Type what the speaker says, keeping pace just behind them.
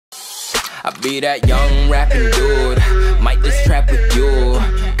I be that young rapping dude, might just trap with you.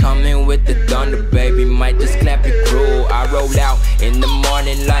 Coming with the thunder, baby, might just clap your crew. I roll out in the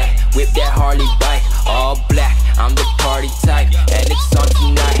morning light, whip that Harley bike, all black, I'm the party type, and it's on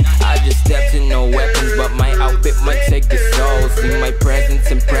tonight. I just stepped in, no weapons, but my outfit might take the soul. See my presence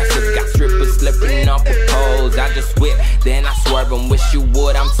impressive, got strippers slipping off the poles. I just whip, then I swerve and wish you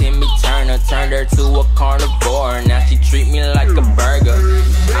would. I'm Timmy Turner, turned her to a carnivore. Now she treat me like a burger.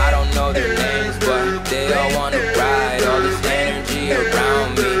 I don't know their names, but they all wanna ride. All this energy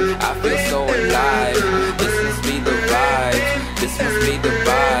around me, I feel so alive. This must be the vibes, this must be the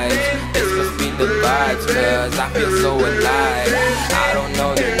vibes, this must be the vibes, cause I feel so alive. I don't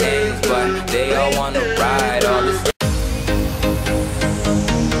know their names.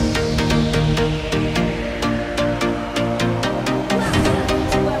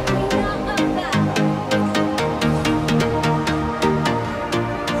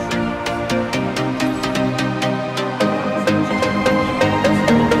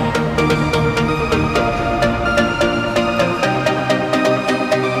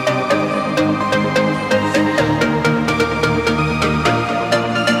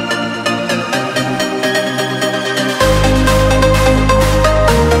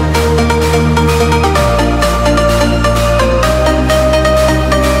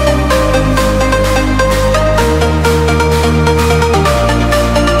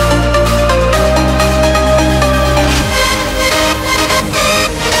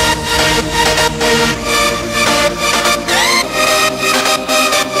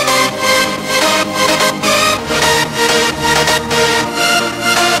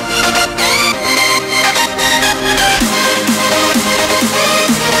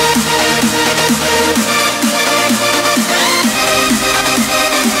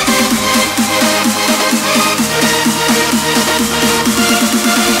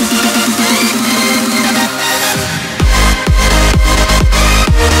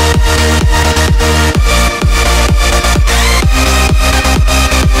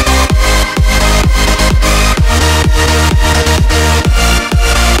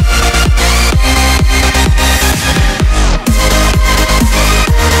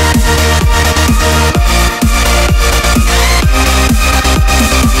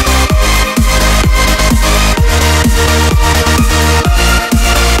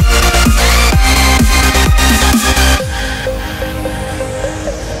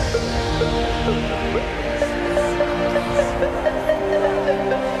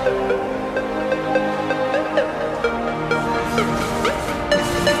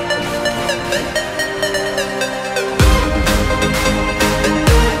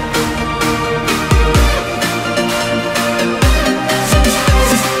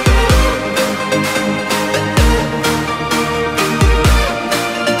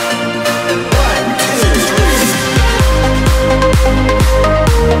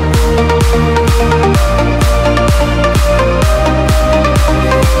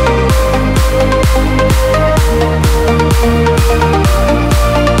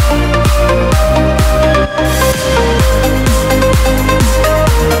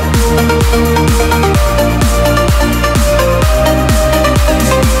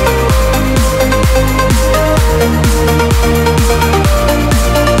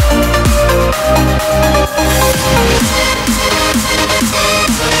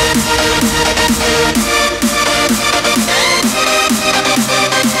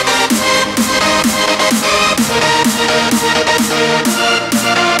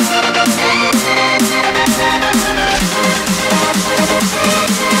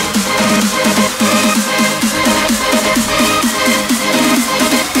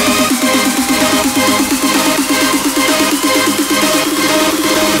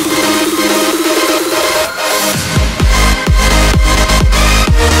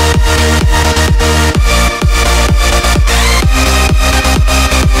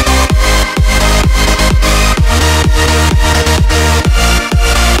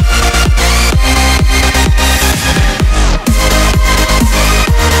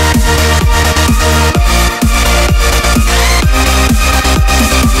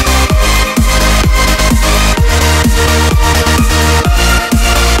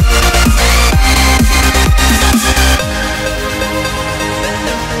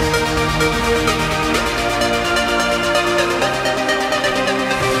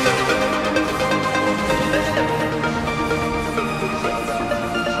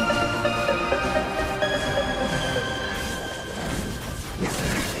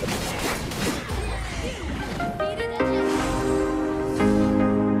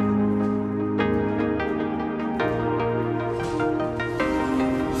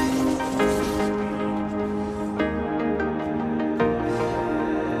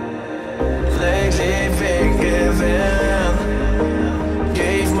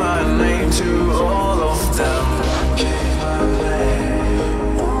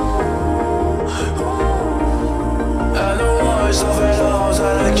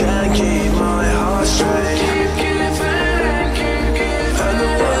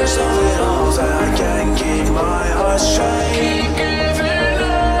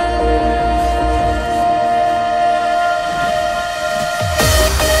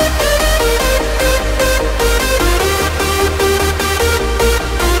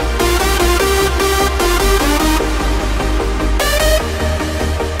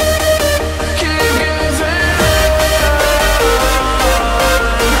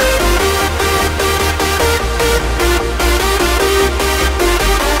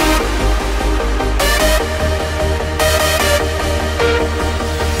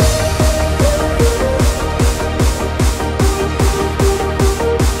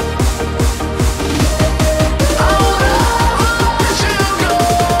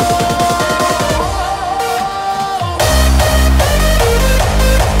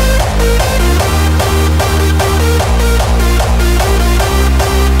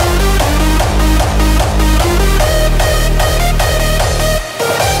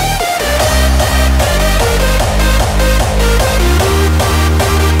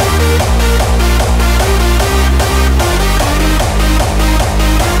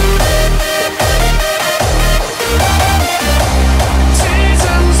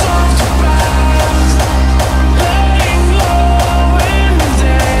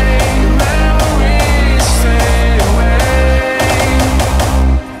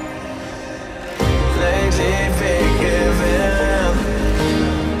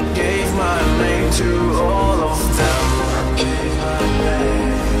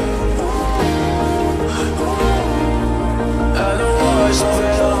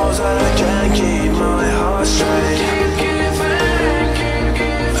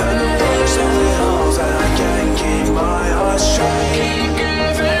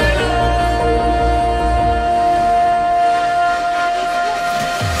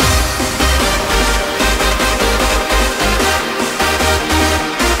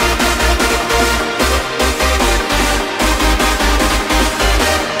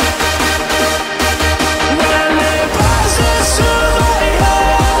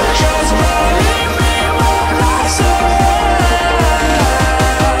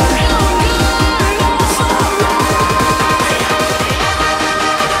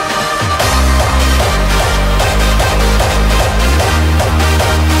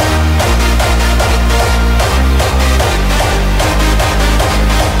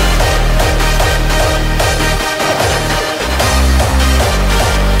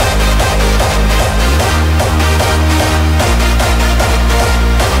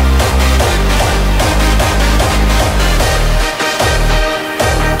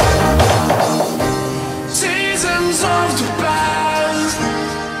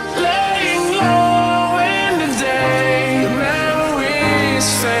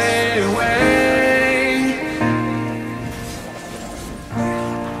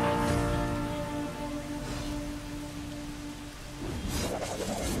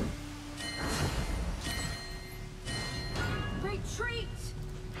 retreat!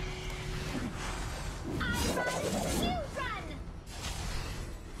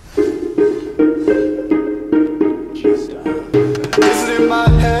 Is it in my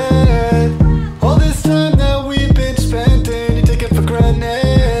head? All this time that we've been spending, you take it for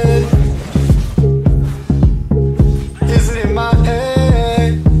granted. Is it in my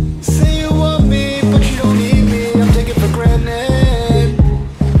head? Say you want me, but you don't need me, I'm taking for granted.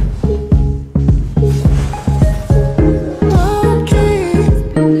 Okay,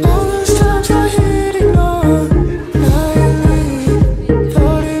 all those times I hit ignore. Nightly,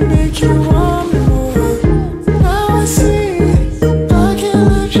 thought it'd make you want me more. Now I see I can't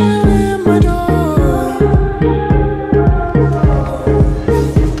let you in my door.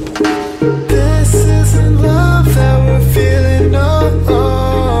 This isn't love that we're feeling, no.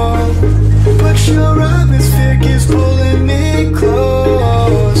 But your atmosphere keeps pulling me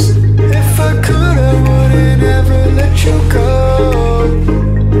close. If I could, I wouldn't ever let you go.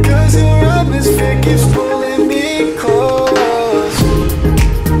 'Cause your atmosphere keeps pulling me close.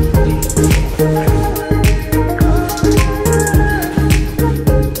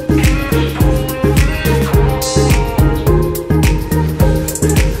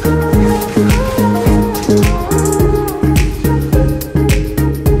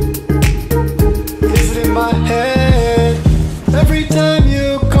 Is it in my head? Every time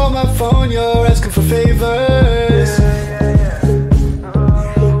you call my phone, you're asking for favors.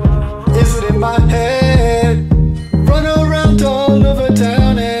 Is it in my head? Run around all over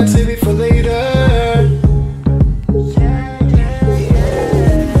town and save me for later.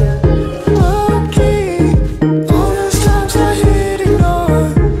 Okay, all those times I hit ignore.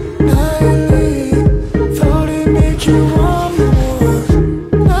 Nightly, thought it'd make you want me more.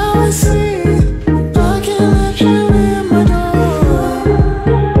 Now I see I can't let you in my door.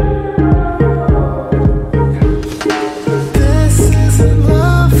 This isn't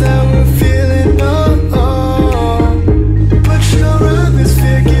love that we're feeling, no. But your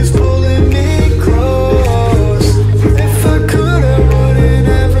atmosphere keeps pulling me close. If I could, I wouldn't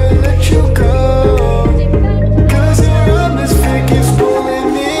ever let you go. 'Cause your atmosphere keeps pulling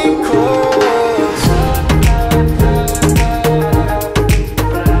me close.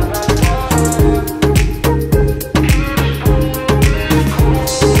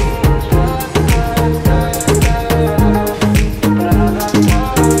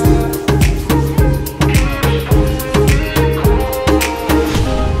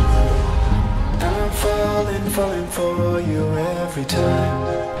 And I'm falling for you every time.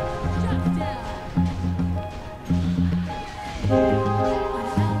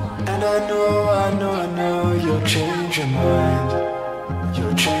 And I know you'll change your mind.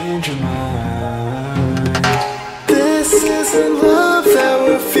 You'll change your mind. This isn't love that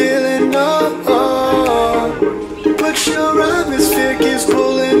we're feeling, no. But your atmosphere keeps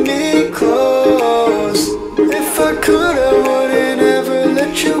pulling me close. If I could, I wouldn't ever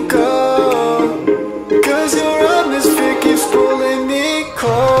let you go. 'Cause your atmosphere keeps pulling me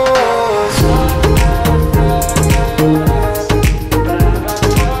close.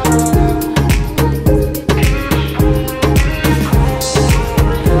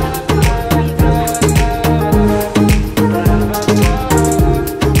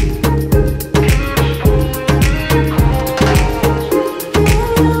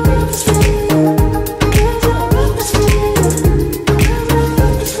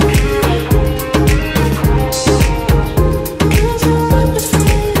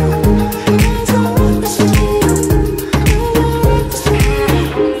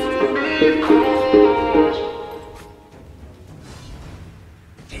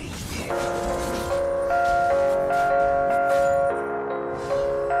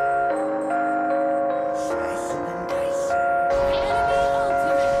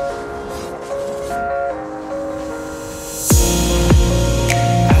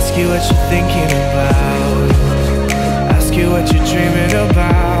 Ask you what you're thinking about. Ask you what you're dreaming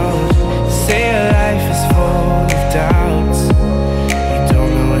about. Say your life is full of doubts. You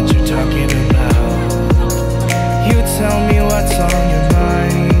don't know what you're talking about. You tell me what's on your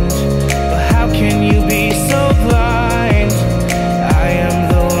mind, but how can you be so blind? I am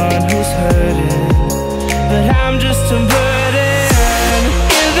the one who's hurting, but I'm just a burden.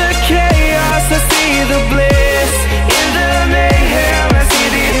 In the chaos I see the bliss. In the mayhem I see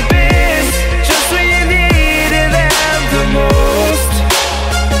the abyss. Just when you needed them the most,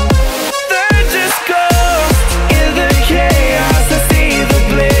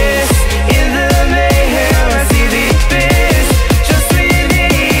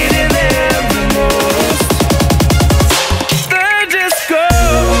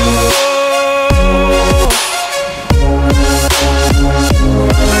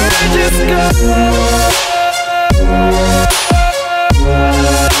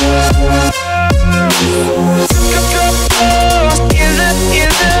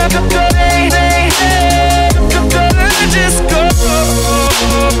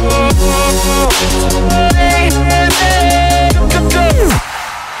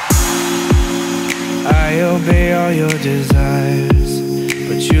 I obey all your desires,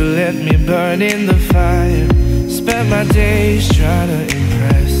 but you let me burn in the fire. Spent my days trying to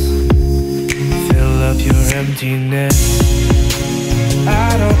impress, fill up your emptiness. I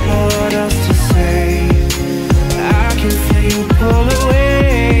don't know what else to say. I can feel you pull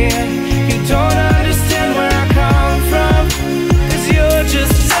away. You don't understand where I come from, 'cause you're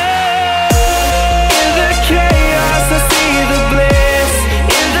just love. In the chaos I see the bliss,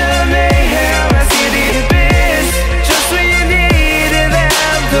 in the mayhem I see the abyss. Just when you needed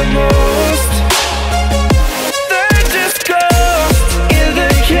them the most, they're just ghosts. In the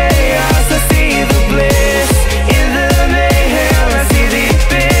chaos I see the bliss, in the mayhem I see the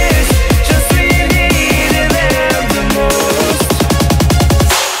abyss. Just when you needed them the most,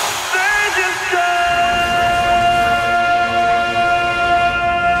 they're just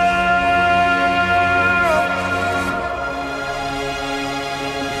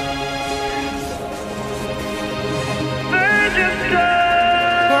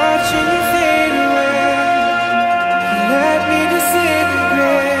watching you fade away. Let me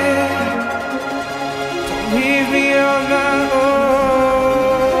disintegrate. Don't leave me on my own.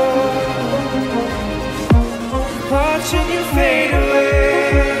 Watching you fade away.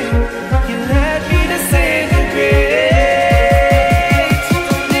 You let me disintegrate.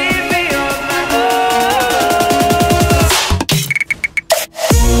 Don't leave me on my own.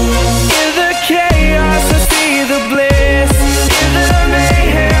 In the chaos I see the bliss, in the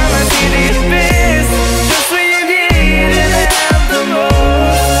mayhem I see the abyss. Just when you needed them the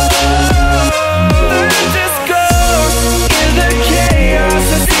most, they're just ghosts. In the chaos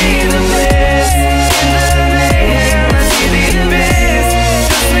I see the bliss, in the mayhem I see the abyss.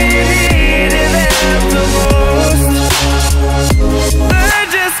 Just when you needed them the most, they're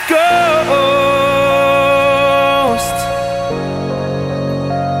just ghosts.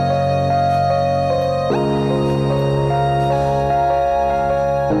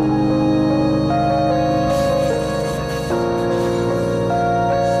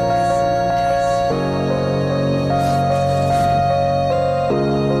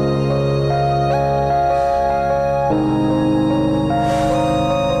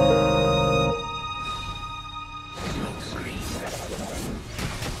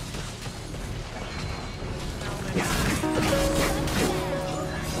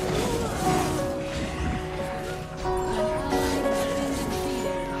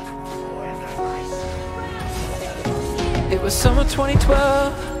 It was summer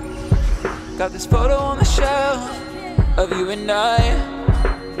 2012. Got this photo on the shelf of you and I.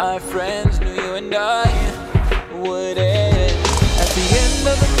 Our friends knew you and I would end. At the end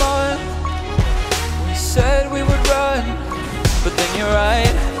of the month, we said we would run, but then your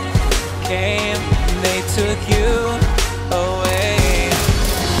right came and they took you away.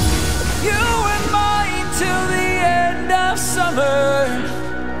 You were mine till the end of summer.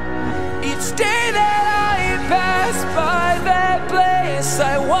 Each day that I passed by that place,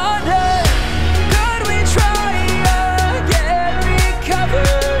 I wondered, could we try again,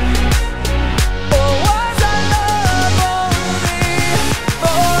 recover? Or was our love only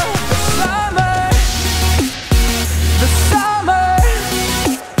for the summer? The summer,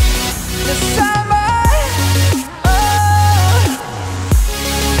 the summer. Oh,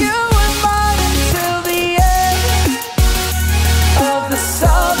 you were mine until the end of the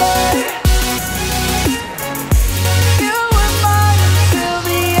summer. You were mine until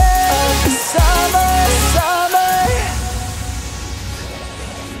the end of the summer, summer.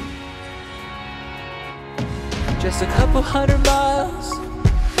 Just a couple hundred miles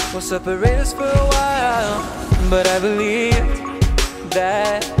will separate us for a while, but I believed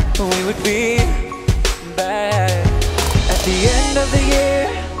that we would be back at the end of the year.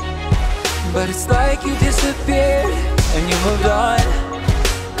 But it's like you disappeared and you moved on,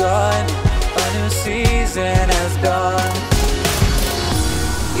 gone. A new season has dawned.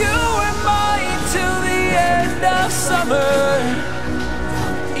 You were mine till the end of summer.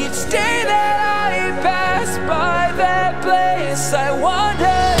 Each day that I passed by that place, I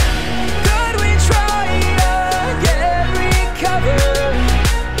wondered, could we try again, recover?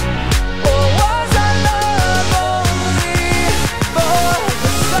 Or was our love only for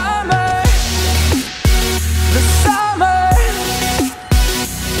the summer? The summer,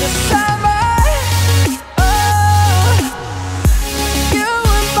 the summer. Oh, you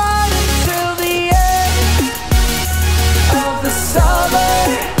were mine until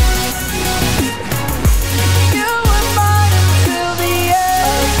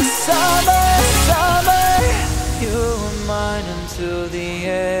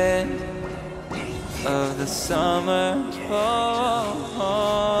summer.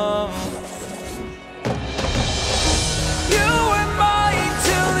 You were mine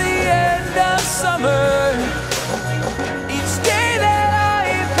till the end of summer. Each day that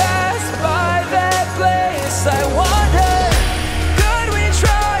I pass by that place, I wonder, could we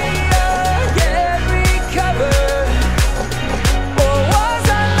try again, recover? Or was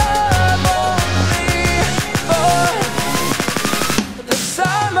our love only for the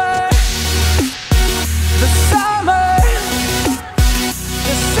summer? The summer,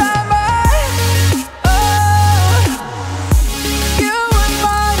 the summer, oh. You were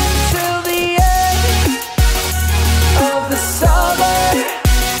mine until the end of the summer.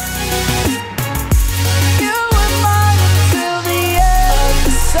 You were mine until the end of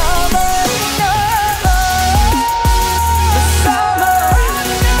the summer. The summer,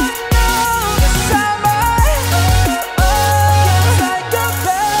 the summer, oh. Like a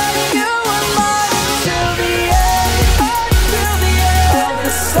bird, you were mine until the end of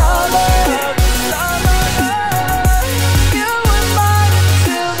the summer. You were mine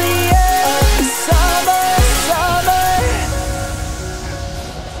until the end of the summer.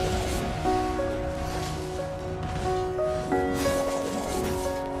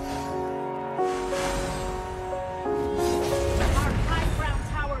 Our high ground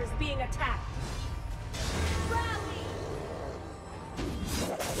tower is being attacked. Rally!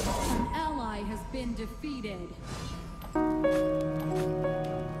 An ally has been defeated.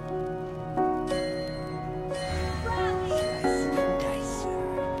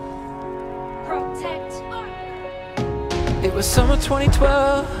 Protect our It was summer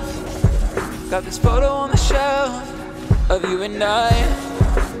 2012. Got this photo on the shelf of you and I.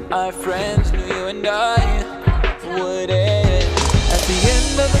 Our friends knew you and I would end. At the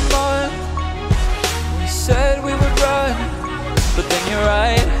end of the month, we said we would run, but then your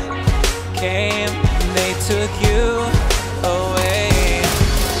right came and they took you away.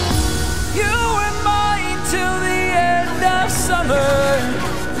 You were mine till the end of summer.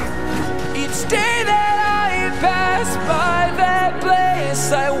 Each day that I pass by that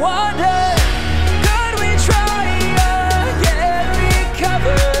place, I wonder, could we try again,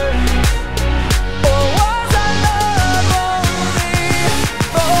 recover? Or was our love only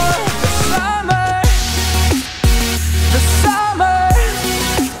for the summer? The summer,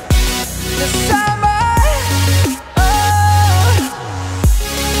 the summer, oh.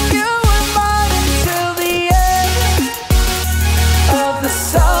 You were mine until the end of the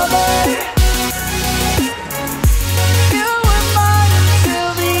summer. You were mine until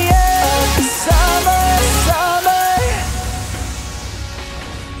the end of the summer.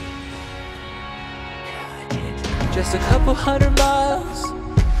 Just a couple 100 miles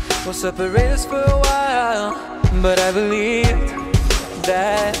will separate us for a while, but I believed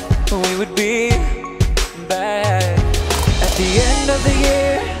that we would be back at the end of the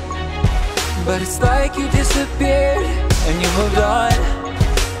year. But it's like you disappeared and you moved on,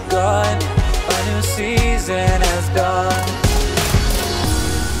 gone. A new season has dawned.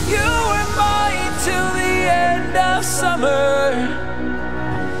 You were mine till the end of summer.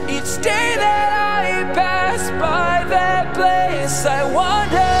 Each day that I pass by that place, I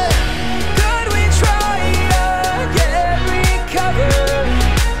wonder, could we try again, recover?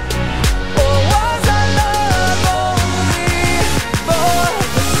 Or was our love only for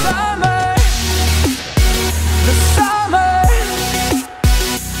the summer? The summer,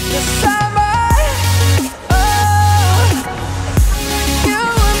 the summer, oh. You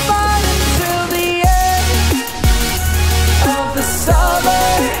were mine until the end of the summer.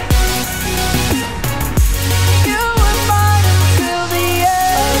 You were mine until the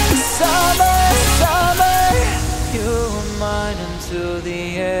end of the summer. You were mine until the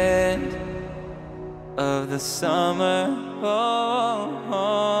end of the summer.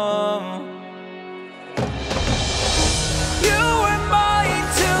 Oh.